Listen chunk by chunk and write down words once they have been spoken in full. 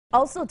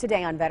Also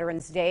today on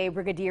Veterans Day,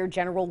 Brigadier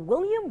General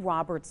William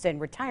Robertson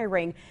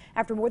retiring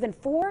after more than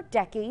 4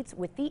 decades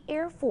with the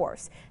Air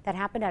Force. That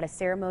happened at a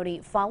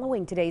ceremony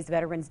following today's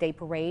Veterans Day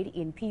parade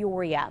in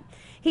Peoria.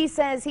 He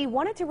says he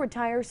wanted to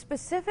retire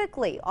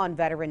specifically on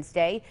Veterans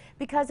Day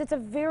because it's a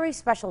very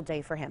special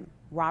day for him.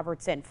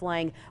 Robertson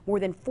flying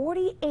more than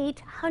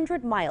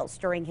 4,800 miles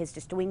during his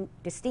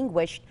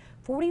distinguished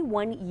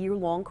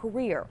 41-year-long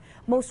career,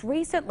 most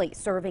recently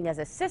serving as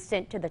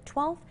assistant to the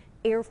 12th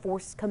Air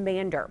Force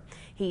Commander.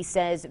 He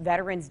says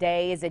Veterans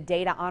Day is a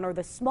day to honor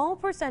the small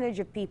percentage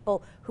of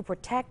people who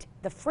protect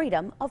the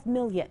freedom of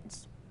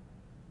millions.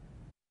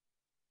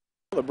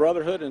 The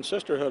brotherhood and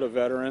sisterhood of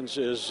veterans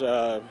is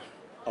a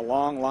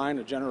long line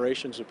of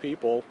generations of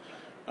people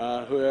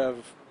who have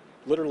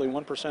literally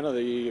 1% of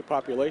the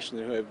population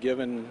who have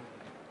given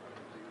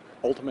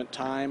ultimate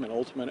time and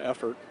ultimate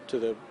effort to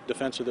the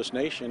defense of this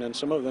nation, and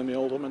some of them the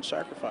ultimate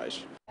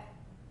sacrifice.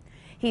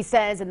 He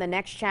says in the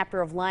next chapter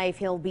of life,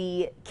 he'll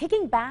be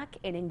kicking back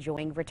and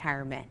enjoying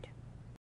retirement.